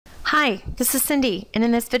Hi, this is Cindy, and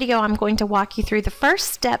in this video I'm going to walk you through the first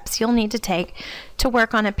steps you'll need to take to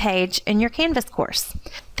work on a page in your Canvas course.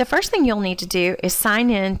 The first thing you'll need to do is sign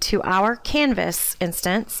in to our Canvas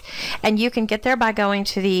instance, and you can get there by going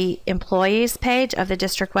to the employees page of the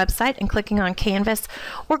district website and clicking on Canvas,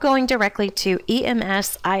 or going directly to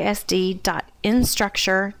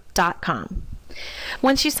emsisd.instructure.com.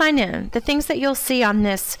 Once you sign in, the things that you'll see on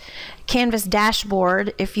this Canvas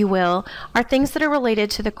dashboard, if you will, are things that are related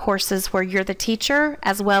to the courses where you're the teacher,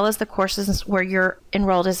 as well as the courses where you're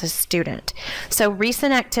enrolled as a student. So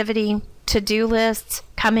recent activity, to-do lists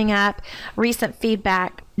coming up, recent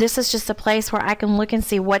feedback. This is just a place where I can look and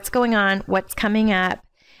see what's going on, what's coming up.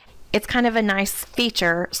 It's kind of a nice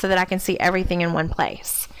feature so that I can see everything in one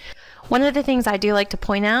place. One of the things I do like to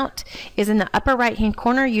point out is in the upper right hand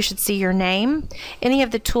corner you should see your name. Any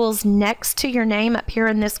of the tools next to your name up here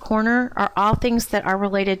in this corner are all things that are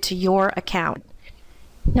related to your account.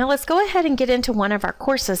 Now let's go ahead and get into one of our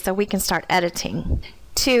courses so we can start editing.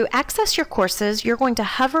 To access your courses, you're going to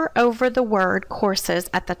hover over the word courses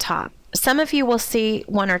at the top. Some of you will see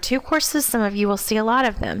one or two courses, some of you will see a lot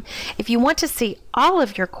of them. If you want to see all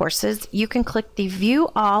of your courses, you can click the View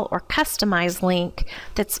All or Customize link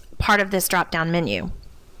that's part of this drop-down menu.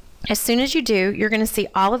 As soon as you do, you're going to see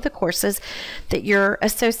all of the courses that you're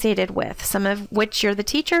associated with, some of which you're the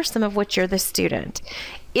teacher, some of which you're the student.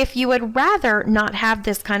 If you would rather not have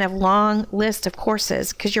this kind of long list of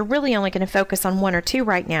courses, because you're really only going to focus on one or two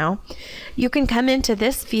right now, you can come into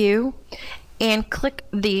this view and click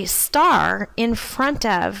the star in front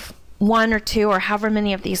of one or two or however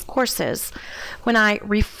many of these courses. When I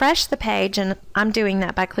refresh the page, and I'm doing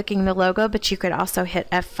that by clicking the logo, but you could also hit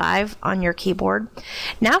F5 on your keyboard.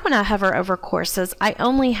 Now when I hover over courses, I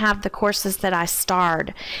only have the courses that I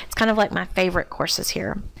starred. It's kind of like my favorite courses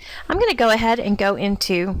here. I'm going to go ahead and go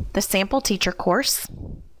into the sample teacher course.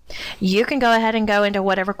 You can go ahead and go into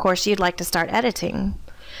whatever course you'd like to start editing.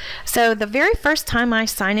 So the very first time I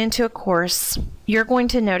sign into a course, you're going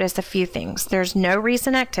to notice a few things. There's no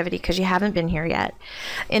recent activity because you haven't been here yet.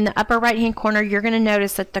 In the upper right hand corner, you're going to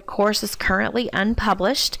notice that the course is currently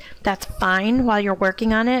unpublished. That's fine while you're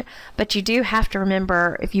working on it, but you do have to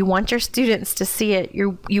remember, if you want your students to see it,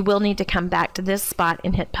 you will need to come back to this spot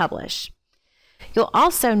and hit publish. You'll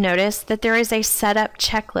also notice that there is a setup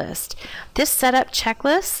checklist. This setup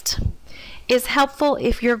checklist is helpful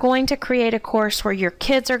if you're going to create a course where your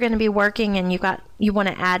kids are going to be working and you want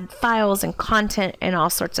to add files and content and all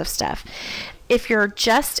sorts of stuff. If you're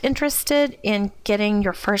just interested in getting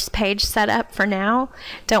your first page set up for now,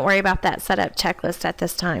 don't worry about that setup checklist at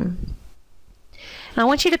this time. And I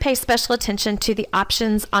want you to pay special attention to the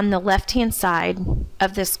options on the left-hand side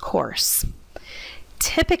of this course.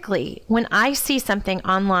 Typically, when I see something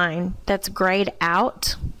online that's grayed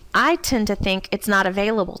out, I tend to think it's not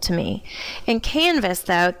available to me. In Canvas,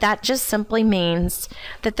 though, that just simply means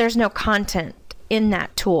that there's no content in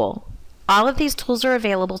that tool. All of these tools are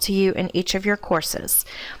available to you in each of your courses,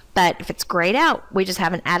 but if it's grayed out, we just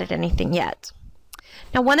haven't added anything yet.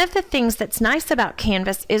 Now, one of the things that's nice about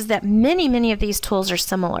Canvas is that many of these tools are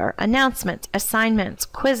similar. Announcements, assignments,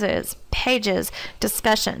 quizzes, pages,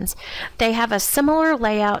 discussions. They have a similar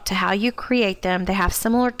layout to how you create them. They have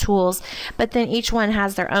similar tools, but then each one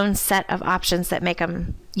has their own set of options that make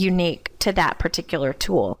them unique to that particular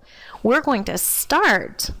tool. We're going to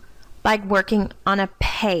start by working on a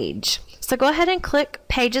page. So go ahead and click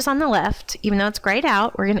Pages on the left. Even though it's grayed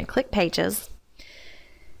out, we're going to click Pages.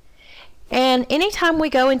 And anytime we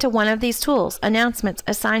go into one of these tools, announcements,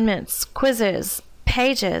 assignments, quizzes,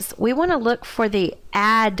 pages, we want to look for the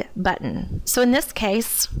Add button. So in this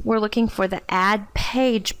case, we're looking for the Add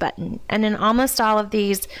Page button. And in almost all of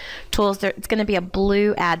these tools, it's going to be a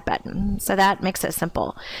blue Add button. So that makes it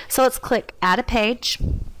simple. So let's click Add a Page.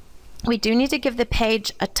 We do need to give the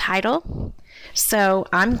page a title. So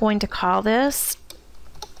I'm going to call this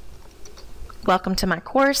Welcome to my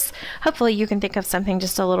course. Hopefully you can think of something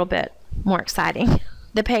just a little bit more exciting.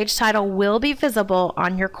 The page title will be visible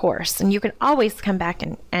on your course, and you can always come back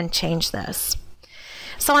and change this.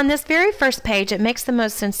 So on this very first page, it makes the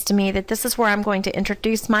most sense to me that this is where I'm going to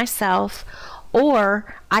introduce myself,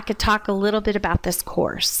 or I could talk a little bit about this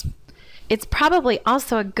course. It's probably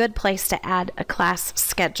also a good place to add a class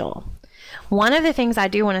schedule. One of the things I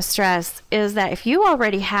do want to stress is that if you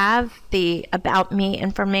already have the About Me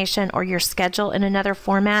information or your schedule in another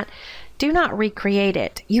format, do not recreate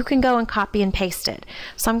it. You can go and copy and paste it.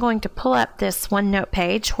 So I'm going to pull up this OneNote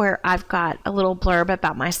page where I've got a little blurb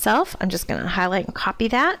about myself. I'm just going to highlight and copy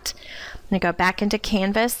that. I'm going to go back into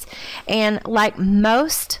Canvas, and like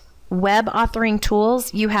most web authoring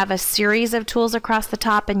tools, you have a series of tools across the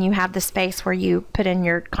top and you have the space where you put in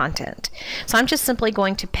your content. So I'm just simply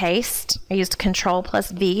going to paste. I used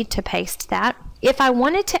Control+V to paste that. If I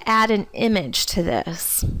wanted to add an image to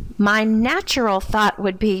this, my natural thought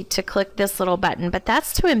would be to click this little button, but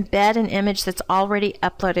that's to embed an image that's already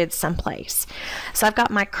uploaded someplace. So I've got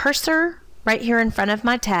my cursor right here in front of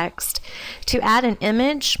my text. To add an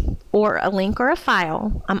image or a link or a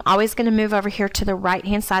file, I'm always going to move over here to the right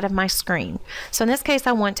hand side of my screen. So in this case,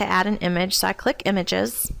 I want to add an image, so I click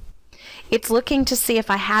Images. It's looking to see if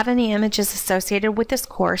I have any images associated with this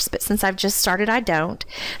course, but since I've just started, I don't.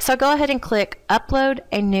 So I'll go ahead and click Upload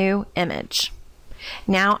a New Image.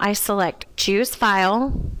 Now I select Choose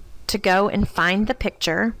File to go and find the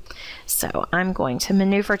picture. So I'm going to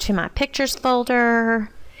maneuver to my Pictures folder,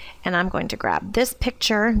 and I'm going to grab this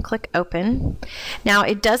picture and click Open. Now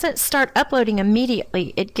it doesn't start uploading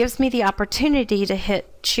immediately. It gives me the opportunity to hit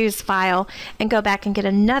Choose File and go back and get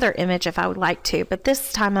another image if I would like to, but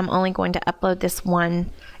this time I'm only going to upload this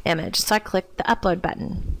one image. So I click the Upload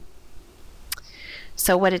button.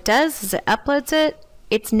 So what it does is it uploads it.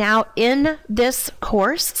 It's now in this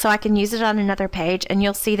course, so I can use it on another page, and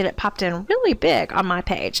you'll see that it popped in really big on my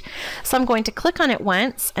page. So I'm going to click on it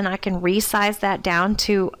once, and I can resize that down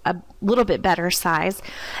to a little bit better size.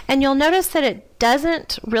 And you'll notice that it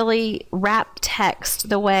doesn't really wrap text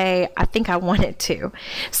the way I think I want it to.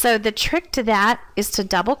 So the trick to that is to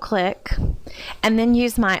double click and then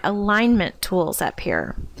use my alignment tools up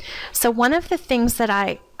here. So one of the things that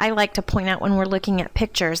I like to point out when we're looking at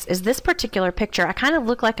pictures is this particular picture. I kind of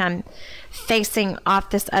look like I'm facing off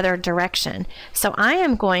this other direction. So I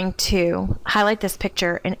am going to highlight this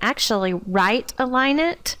picture and actually right align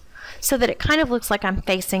it so that it kind of looks like I'm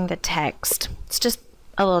facing the text. It's just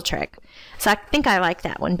a little trick. So I think I like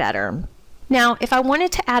that one better. Now, if I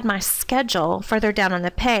wanted to add my schedule further down on the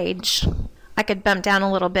page, I could bump down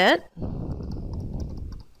a little bit,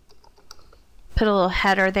 put a little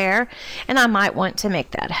header there, and I might want to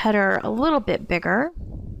make that header a little bit bigger.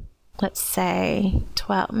 Let's say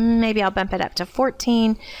 12, maybe I'll bump it up to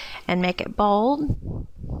 14 and make it bold.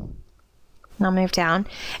 And I'll move down,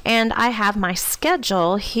 and I have my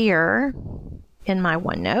schedule here in my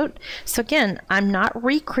OneNote. So again, I'm not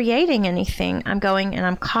recreating anything. I'm going and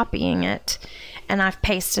I'm copying it, and I've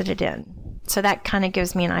pasted it in. So that kind of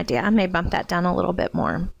gives me an idea. I may bump that down a little bit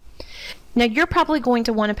more. Now you're probably going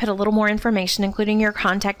to want to put a little more information, including your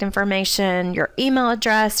contact information, your email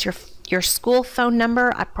address, your school phone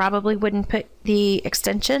number. I probably wouldn't put the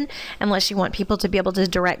extension unless you want people to be able to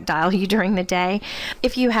direct dial you during the day.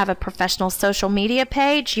 If you have a professional social media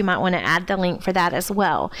page, you might want to add the link for that as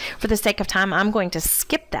well. For the sake of time, I'm going to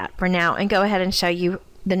skip that for now and go ahead and show you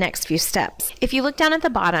the next few steps. If you look down at the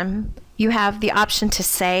bottom, you have the option to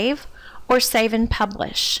save or save and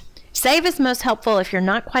publish. Save is most helpful if you're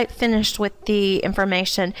not quite finished with the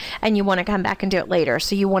information and you want to come back and do it later.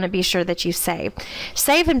 So you want to be sure that you save.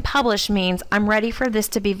 Save and publish means I'm ready for this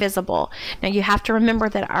to be visible. Now you have to remember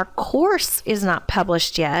that our course is not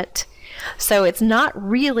published yet. So it's not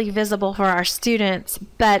really visible for our students,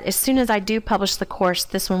 but as soon as I do publish the course,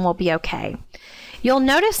 this one will be okay. You'll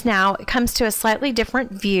notice now it comes to a slightly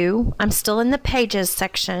different view. I'm still in the Pages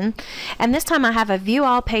section, and this time I have a View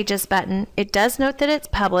All Pages button. It does note that it's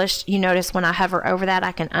published. You notice when I hover over that,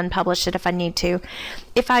 I can unpublish it if I need to.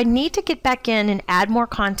 If I need to get back in and add more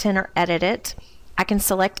content or edit it, I can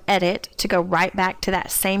select Edit to go right back to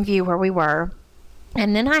that same view where we were.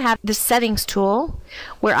 And then I have the Settings tool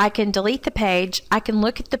where I can delete the page, I can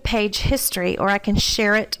look at the page history, or I can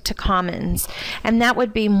share it to Commons. And that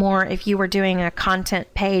would be more if you were doing a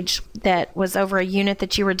content page that was over a unit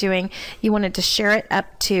that you were doing, you wanted to share it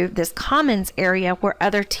up to this Commons area where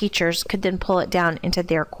other teachers could then pull it down into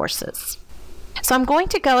their courses. So I'm going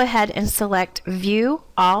to go ahead and select View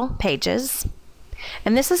All Pages.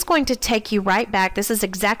 And this is going to take you right back. This is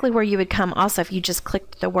exactly where you would come also if you just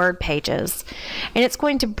clicked the word Pages. And it's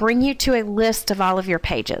going to bring you to a list of all of your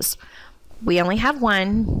pages. We only have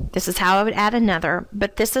one. This is how I would add another,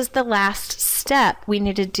 but this is the last step we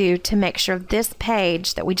need to do to make sure this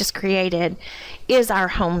page that we just created is our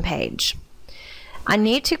home page. I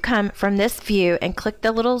need to come from this view and click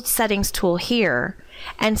the little settings tool here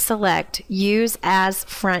and select Use as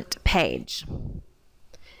Front Page.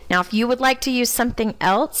 Now, if you would like to use something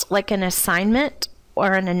else, like an assignment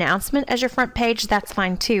or an announcement as your front page, that's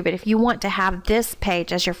fine too. But if you want to have this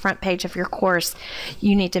page as your front page of your course,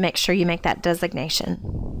 you need to make sure you make that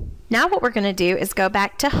designation. Now what we're going to do is go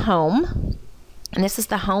back to Home. And this is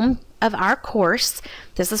the home of our course.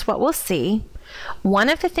 This is what we'll see. One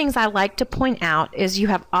of the things I like to point out is you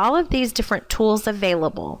have all of these different tools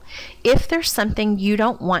available. If there's something you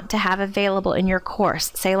don't want to have available in your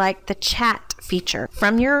course, say like the chat feature,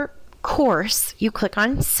 from your course, you click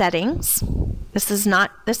on Settings. This is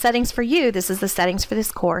not the settings for you, this is the settings for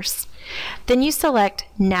this course. Then you select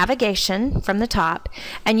Navigation from the top,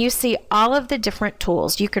 and you see all of the different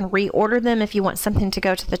tools. You can reorder them if you want something to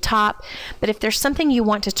go to the top, but if there's something you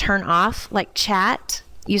want to turn off, like chat,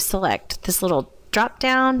 you select this little drop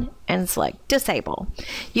down and select Disable.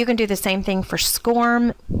 You can do the same thing for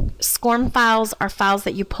SCORM. SCORM files are files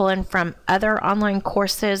that you pull in from other online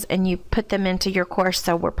courses and you put them into your course,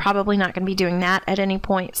 so we're probably not going to be doing that at any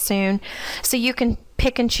point soon. So you can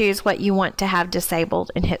pick and choose what you want to have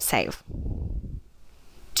disabled and hit save.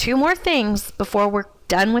 Two more things before we're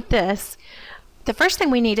done with this. The first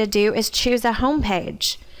thing we need to do is choose a home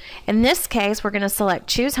page. In this case, we're going to select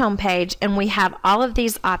Choose Homepage, and we have all of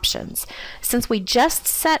these options. Since we just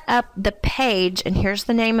set up the page, and here's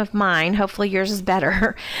the name of mine, hopefully yours is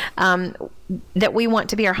better, that we want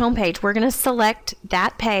to be our homepage, we're going to select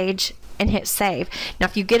that page and hit Save. Now,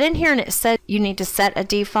 if you get in here and it says you need to set a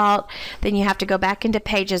default, then you have to go back into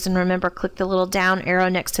Pages, and remember, click the little down arrow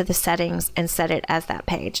next to the settings and set it as that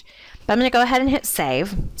page. But I'm going to go ahead and hit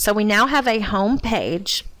Save. So we now have a home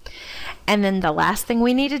page. And then the last thing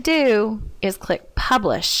we need to do is click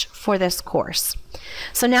Publish for this course.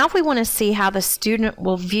 So now if we want to see how the student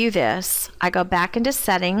will view this, I go back into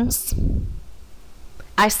Settings,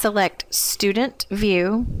 I select Student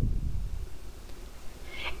View,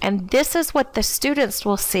 and this is what the students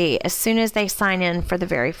will see as soon as they sign in for the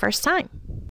very first time.